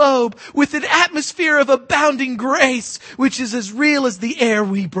this globe with an atmosphere of abounding grace, which is as real as the air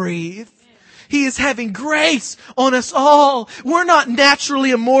we breathe. He is having grace on us all. We're not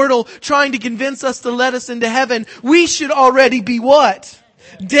naturally immortal, trying to convince us to let us into heaven. We should already be what?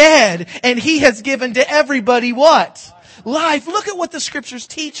 Dead. And He has given to everybody what? Life. Look at what the scriptures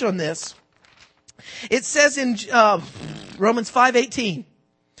teach on this. It says in Romans 5:18,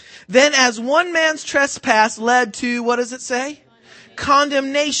 then as one man's trespass led to, what does it say?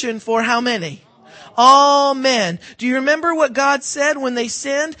 Condemnation for how many? All men. Do you remember what God said when they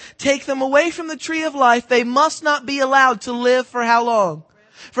sinned? Take them away from the tree of life. They must not be allowed to live for how long?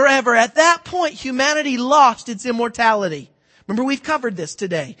 Forever. At that point, humanity lost its immortality. Remember, we've covered this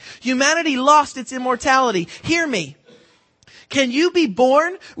today. Humanity lost its immortality. Hear me. Can you be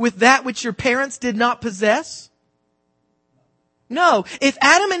born with that which your parents did not possess? No. If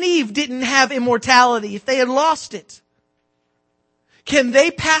Adam and Eve didn't have immortality, if they had lost it, can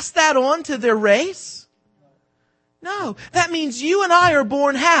they pass that on to their race? No. That means you and I are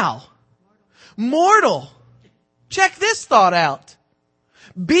born how? Mortal. Check this thought out.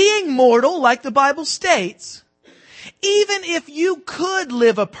 Being mortal, like the Bible states, even if you could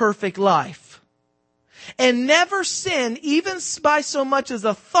live a perfect life and never sin, even by so much as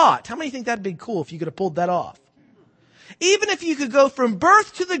a thought. How many think that'd be cool if you could have pulled that off? Even if you could go from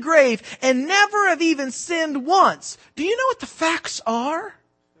birth to the grave and never have even sinned once, do you know what the facts are?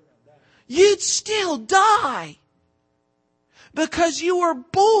 You'd still die. Because you were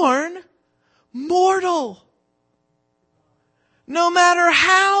born mortal. No matter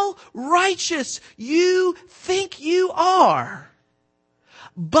how righteous you think you are,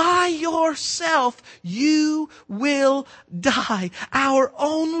 by yourself you will die. Our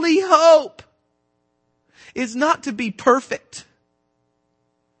only hope is not to be perfect.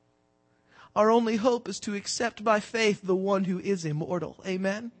 Our only hope is to accept by faith the one who is immortal.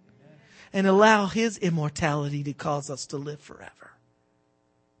 Amen? And allow His immortality to cause us to live forever.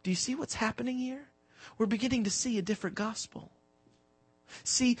 Do you see what's happening here? We're beginning to see a different gospel.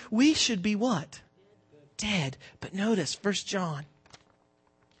 See, we should be what? Dead. But notice, 1 John.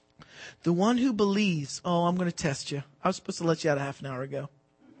 The one who believes, I'm going to test you. I was supposed to let you out a half an hour ago.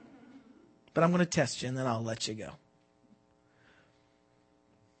 But I'm going to test you and then I'll let you go.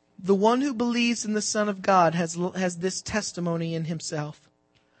 The one who believes in the Son of God has this testimony in himself.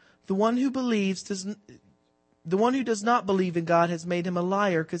 The one who does not believe in God has made him a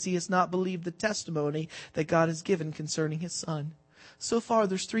liar because he has not believed the testimony that God has given concerning His Son. So far,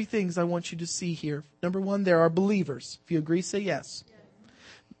 there's 3 things I want you to see here. Number 1, there are believers. If you agree, say yes.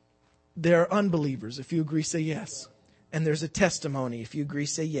 There are unbelievers. If you agree, say yes. And there's a testimony. If you agree,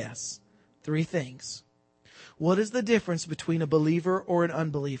 say yes. 3 things. What is the difference between a believer or an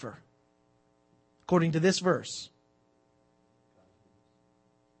unbeliever? According to this verse.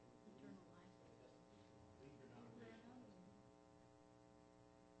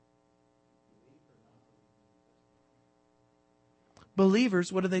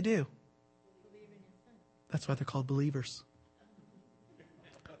 Believers, what do? That's why they're called believers.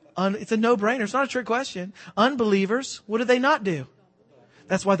 It's a no-brainer. It's not a trick question. Unbelievers, what do they not do?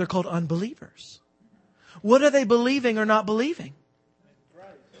 That's why they're called unbelievers. What are they believing or not believing?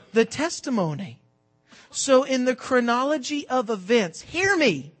 The testimony. So in the chronology of events, hear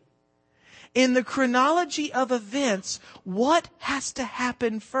me. In the chronology of events, what has to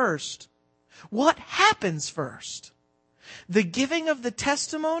happen first? What happens first? The giving of the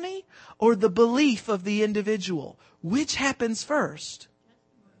testimony or the belief of the individual? Which happens first?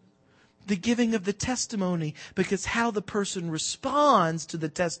 The giving of the testimony, because how the person responds to the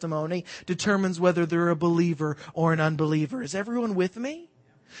testimony determines whether they're a believer or an unbeliever. Is everyone with me?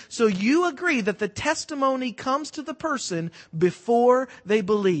 So you agree that the testimony comes to the person before they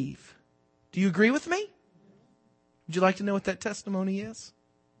believe. Do you agree with me? Would you like to know what that testimony is?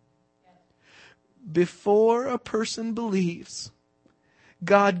 Before a person believes,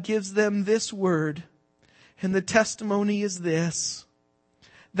 God gives them this word, and the testimony is this: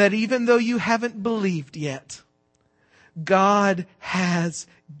 that even though you haven't believed yet, God has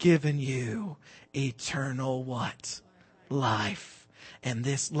given you eternal what? Life. And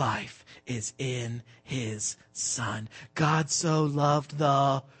this life is in His Son. God so loved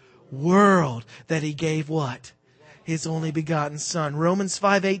the world that He gave what? His only begotten Son. Romans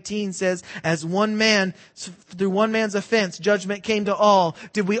 5:18 says, as one man, through one man's offense, judgment came to all.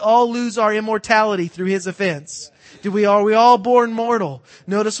 Did we all lose our immortality through His offense? Are we all born mortal?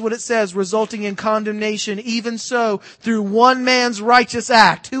 Notice what it says, resulting in condemnation. Even so, through one man's righteous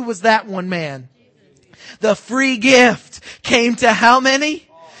act. Who was that one man? The free gift came to how many?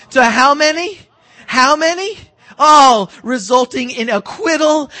 To how many? How many? All, resulting in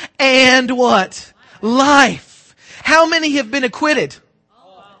acquittal and what? Life. How many have been acquitted?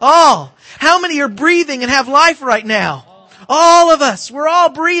 All. How many are breathing and have life right now? All of us. We're all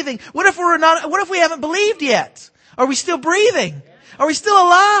breathing. What if we haven't believed yet? Are we still breathing? Are we still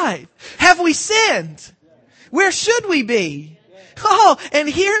alive? Have we sinned? Where should we be? Oh, and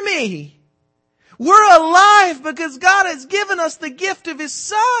hear me. We're alive because God has given us the gift of His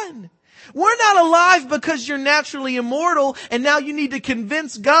Son. We're not alive because you're naturally immortal and now you need to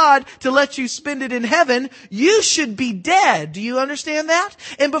convince God to let you spend it in heaven. You should be dead. Do you understand that?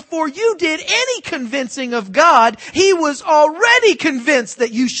 And before you did any convincing of God, He was already convinced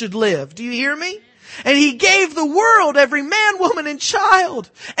that you should live. Do you hear me? And He gave the world, every man, woman, and child,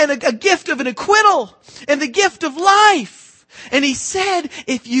 and a gift of an acquittal and the gift of life. And He said,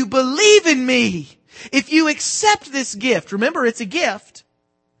 if you believe in me, if you accept this gift, remember it's a gift.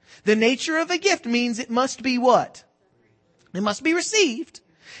 The nature of a gift means it must be what? It must be received.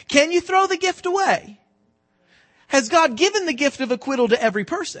 Can you throw the gift away? Has God given the gift of acquittal to every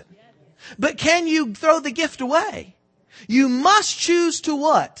person? But can you throw the gift away? You must choose to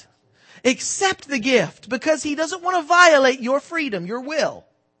what? Accept the gift, because He doesn't want to violate your freedom, your will.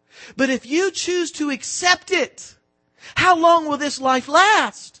 But if you choose to accept it, how long will this life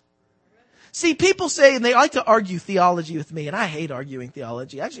last? See, people say, and they like to argue theology with me, and I hate arguing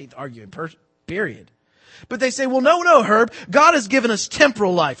theology. I actually hate arguing, period. But they say, well, no, Herb, God has given us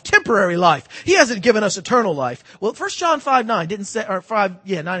temporal life, temporary life. He hasn't given us eternal life. Well, 1 John 5:9 didn't say,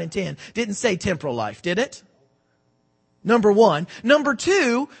 9 and 10 didn't say temporal life, did it? Number one. Number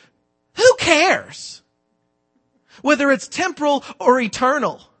two, who cares whether it's temporal or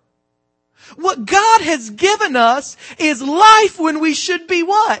eternal? What God has given us is life when we should be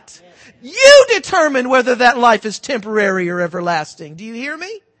what? You determine whether that life is temporary or everlasting. Do you hear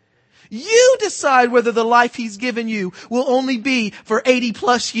me? You decide whether the life He's given you will only be for 80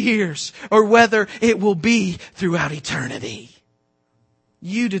 plus years or whether it will be throughout eternity.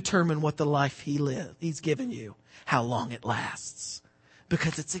 You determine what the life He's given you, how long it lasts.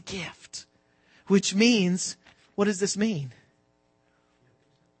 Because it's a gift. Which means, what does this mean?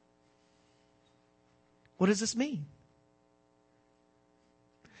 What does this mean?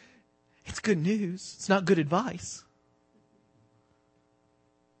 It's good news. It's not good advice.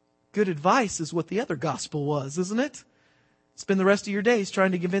 Good advice is what the other gospel was, isn't it? Spend the rest of your days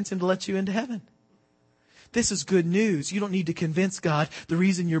trying to convince Him to let you into heaven. This is good news. You don't need to convince God. The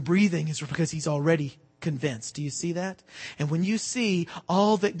reason you're breathing is because He's already convinced. Do you see that? And when you see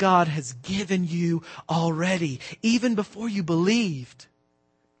all that God has given you already, even before you believed,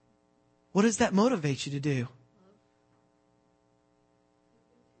 what does that motivate you to do?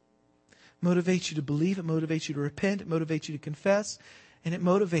 It motivates you to believe. It motivates you to repent. It motivates you to confess. And it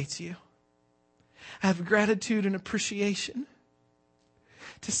motivates you. I have gratitude and appreciation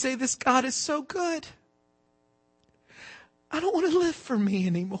to say this God is so good. I don't want to live for me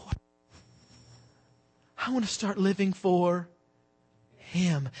anymore. I want to start living for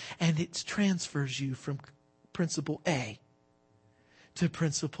Him. And it transfers you from principle A to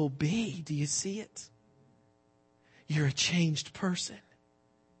principle B. Do you see it? You're a changed person.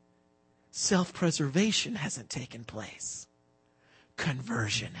 Self-preservation hasn't taken place.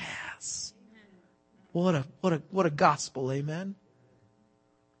 Conversion has. What a gospel, amen?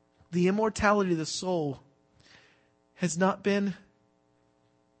 The immortality of the soul has not been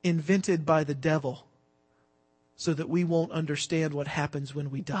invented by the devil so that we won't understand what happens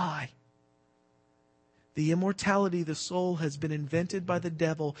when we die. The immortality of the soul has been invented by the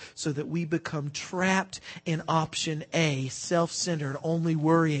devil so that we become trapped in option A, self-centered, only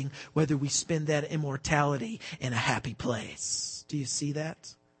worrying whether we spend that immortality in a happy place. Do you see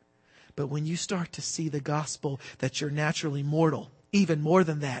that? But when you start to see the gospel that you're naturally mortal, even more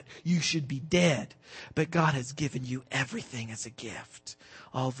than that, you should be dead, but God has given you everything as a gift,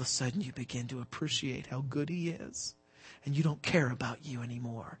 all of a sudden you begin to appreciate how good He is. And you don't care about you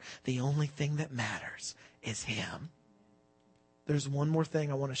anymore. The only thing that matters is Him. there's one more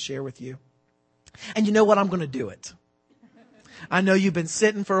thing I want to share with you. And you know what? I'm going to do it. I know you've been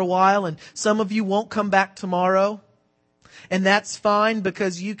sitting for a while, and some of you won't come back tomorrow. And that's fine,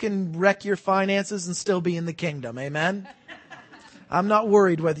 because you can wreck your finances and still be in the kingdom. Amen? I'm not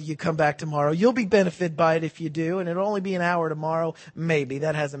worried whether you come back tomorrow. You'll be benefited by it if you do, and it'll only be an hour tomorrow. Maybe.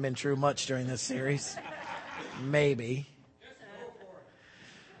 That hasn't been true much during this series. Maybe.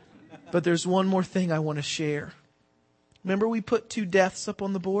 But there's one more thing I want to share. Remember we put 2 deaths up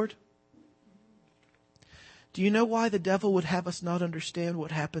on the board? Do you know why the devil would have us not understand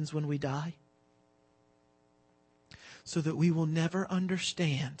what happens when we die? So that we will never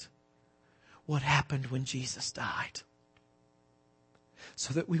understand what happened when Jesus died.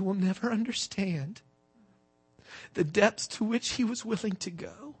 So that we will never understand the depths to which he was willing to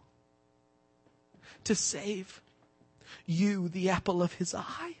go to save you, the apple of his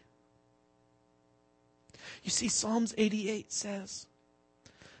eye. You see, Psalms 88 says,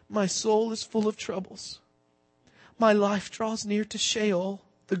 my soul is full of troubles. My life draws near to Sheol,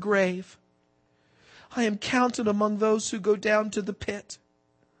 the grave. I am counted among those who go down to the pit.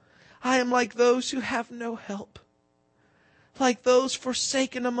 I am like those who have no help. Like those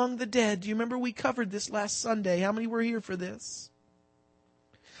forsaken among the dead. Do you remember we covered this last Sunday? How many were here for this?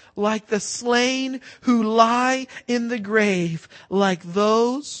 Like the slain who lie in the grave. Like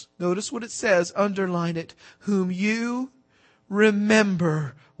those, notice what it says, underline it, whom you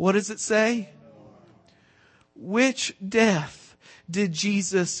remember. What does it say? Which death did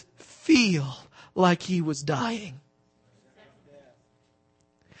Jesus feel like he was dying?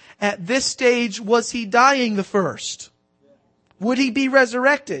 At this stage, was he dying the first? Would he be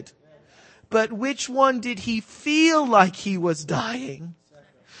resurrected? But which one did he feel like he was dying?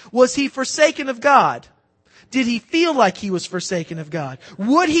 Was he forsaken of God? Did he feel like he was forsaken of God?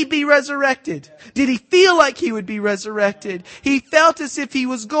 Would he be resurrected? Did he feel like he would be resurrected? He felt as if he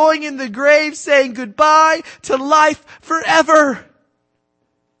was going in the grave saying goodbye to life forever.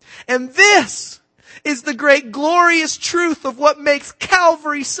 And this is the great glorious truth of what makes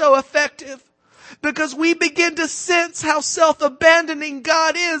Calvary so effective. Because we begin to sense how self-abandoning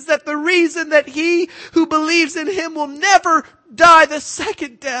God is, that the reason that he who believes in him will never die the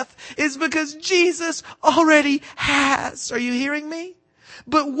second death is because Jesus already has. Are you hearing me?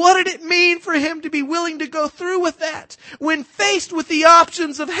 But what did it mean for him to be willing to go through with that when faced with the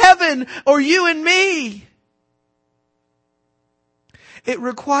options of heaven or you and me? It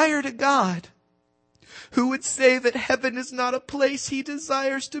required a God who would say that heaven is not a place he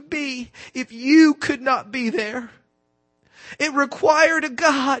desires to be if you could not be there. It required a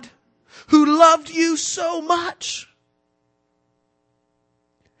God who loved you so much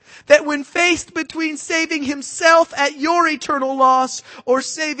that when faced between saving himself at your eternal loss or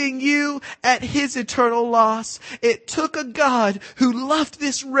saving you at his eternal loss, it took a God who loved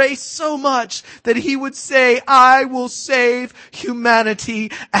this race so much that he would say, I will save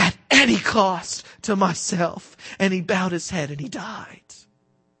humanity at any cost to myself. And he bowed his head and he died.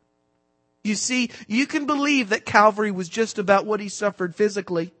 You see, you can believe that Calvary was just about what he suffered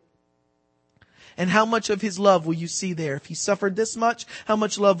physically. And how much of his love will you see there? If he suffered this much, how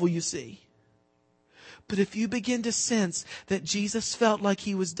much love will you see? But if you begin to sense that Jesus felt like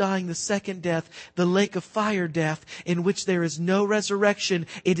he was dying the second death, the lake of fire death, in which there is no resurrection,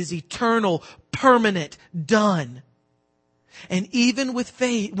 it is eternal, permanent, done. And even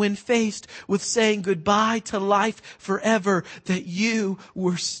when faced with saying goodbye to life forever, that you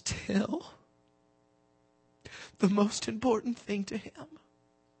were still the most important thing to him.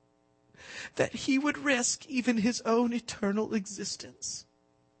 That he would risk even his own eternal existence.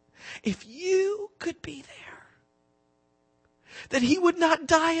 If you could be there. That he would not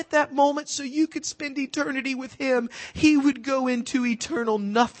die at that moment so you could spend eternity with him. He would go into eternal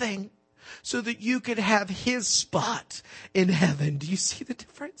nothing so that you could have his spot in heaven. Do you see the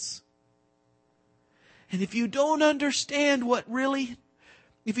difference? And if you don't understand what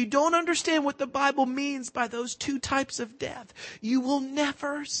the Bible means by those 2 types of death, you will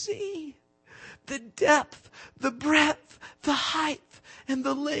never see the depth, the breadth, the height, and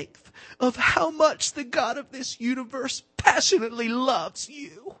the length of how much the God of this universe passionately loves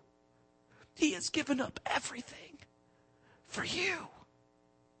you. He has given up everything for you.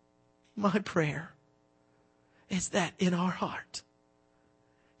 My prayer is that in our heart,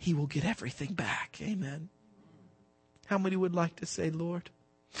 he will get everything back. Amen. How many would like to say, Lord,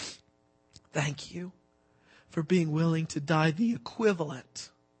 thank you for being willing to die the equivalent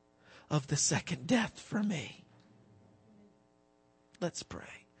of the second death for me. Let's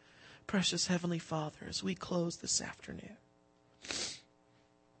pray. Precious Heavenly Father, as we close this afternoon,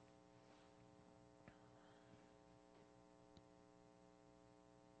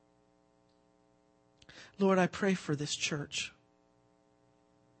 Lord, I pray for this church.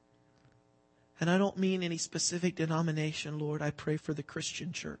 And I don't mean any specific denomination, Lord. I pray for the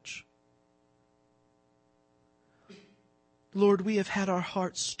Christian church. Lord, we have had our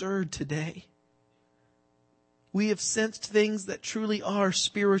hearts stirred today. We have sensed things that truly are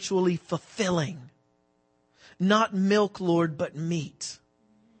spiritually fulfilling. Not milk, Lord, but meat.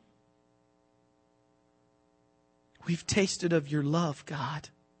 We've tasted of your love, God.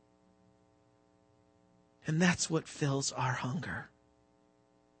 And that's what fills our hunger.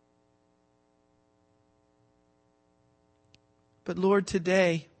 But Lord,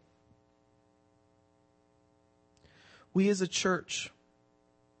 today, we as a church,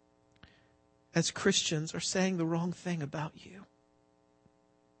 as Christians, are saying the wrong thing about you.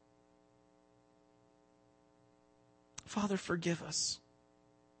 Father, forgive us.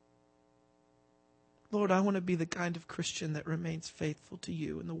 Lord, I want to be the kind of Christian that remains faithful to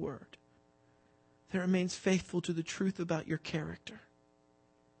you and the Word. That remains faithful to the truth about your character.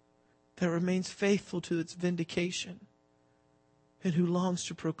 That remains faithful to its vindication. And who longs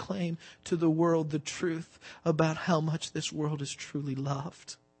to proclaim to the world the truth about how much this world is truly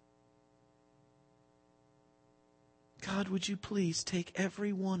loved. God, would you please take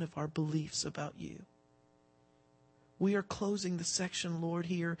every one of our beliefs about you. We are closing the section, Lord,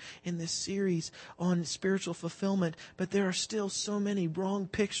 here in this series on spiritual fulfillment, but there are still so many wrong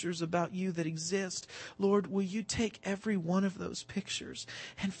pictures about you that exist. Lord, will you take every one of those pictures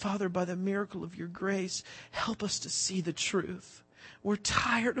and, Father, by the miracle of your grace, help us to see the truth. We're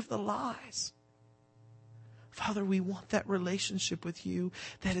tired of the lies. Father, we want that relationship with you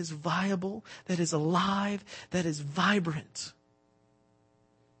that is viable, that is alive, that is vibrant.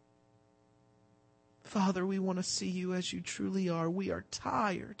 Father, we want to see you as you truly are. We are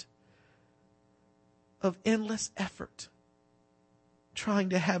tired of endless effort trying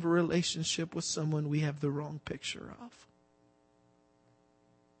to have a relationship with someone we have the wrong picture of.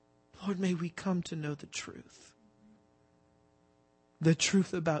 Lord, may we come to know the truth. The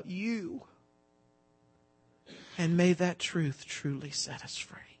truth about you. And may that truth truly set us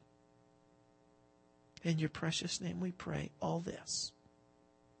free. In your precious name we pray all this.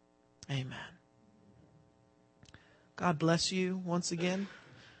 Amen. God bless you once again.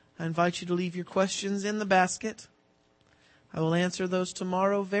 I invite you to leave your questions in the basket. I will answer those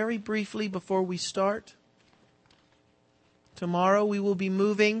tomorrow very briefly before we start. Tomorrow we will be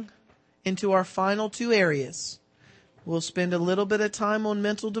moving into our final two areas. We'll spend a little bit of time on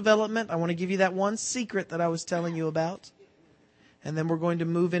mental development. I want to give you that one secret that I was telling you about. And then we're going to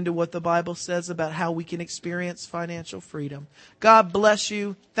move into what the Bible says about how we can experience financial freedom. God bless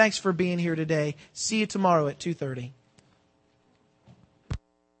you. Thanks for being here today. See you tomorrow at 2:30.